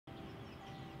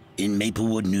In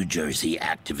Maplewood, New Jersey,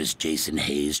 activist Jason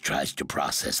Hayes tries to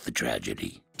process the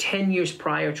tragedy. 10 years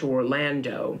prior to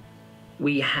Orlando,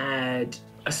 we had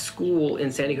a school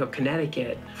in Sandy Hook,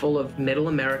 Connecticut, full of middle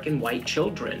American white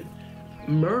children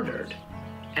murdered.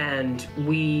 And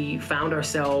we found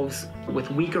ourselves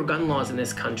with weaker gun laws in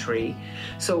this country.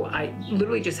 So I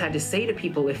literally just had to say to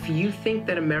people, if you think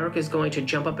that America is going to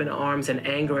jump up in arms and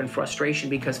anger and frustration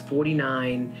because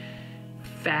 49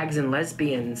 fags and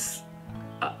lesbians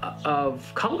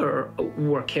of color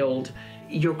were killed,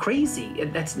 you're crazy.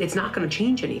 It's not going to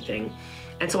change anything.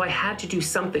 And so I had to do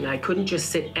something. I couldn't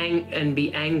just sit and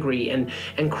be angry and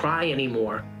cry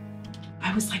anymore.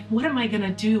 I was like, what am I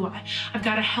gonna do? I've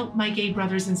got to help my gay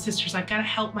brothers and sisters. I've got to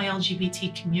help my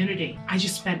LGBT community. I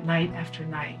just spent night after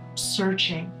night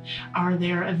searching. Are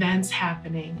there events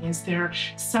happening? Is there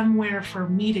somewhere for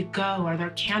me to go? Are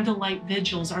there candlelight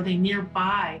vigils? Are they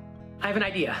nearby? I have an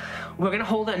idea. We're gonna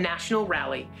hold a national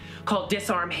rally called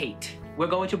Disarm Hate. We're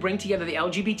going to bring together the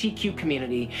LGBTQ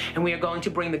community, and we are going to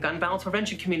bring the gun violence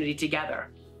prevention community together.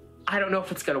 I don't know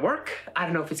if it's gonna work. I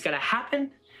don't know if it's gonna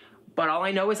happen. But all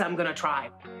I know is I'm gonna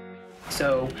try.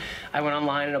 So I went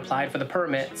online and applied for the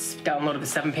permits, downloaded the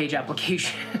 7-page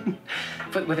application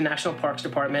with the National Parks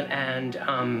Department, and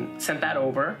sent that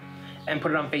over and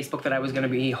put it on Facebook that I was gonna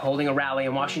be holding a rally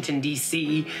in Washinton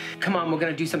DC. Come on, we're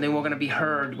gonna do something, we're gonna be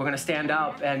heard, we're gonna stand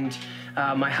up. And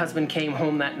my husband came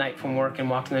home that night from work and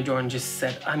walked in the door and just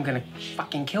said, I'm gonna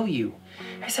fucking kill you.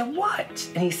 I said, what?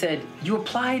 And he said, you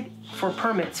applied for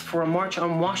permits for a march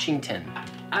on Washington.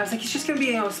 I was like, it's just gonna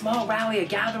be a small rally, a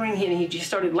gathering, and he just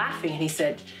started laughing, and he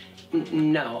said,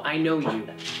 no, I know you.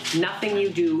 Nothing you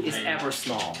do is ever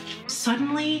small.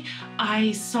 Suddenly,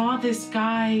 I saw this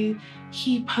guy,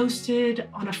 he posted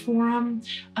on a forum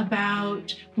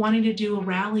about wanting to do a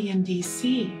rally in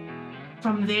DC.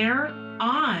 From there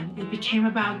on, it became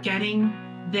about getting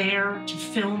there to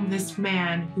film this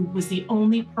man who was the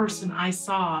only person I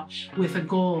saw with a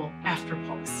goal after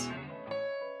Pulse.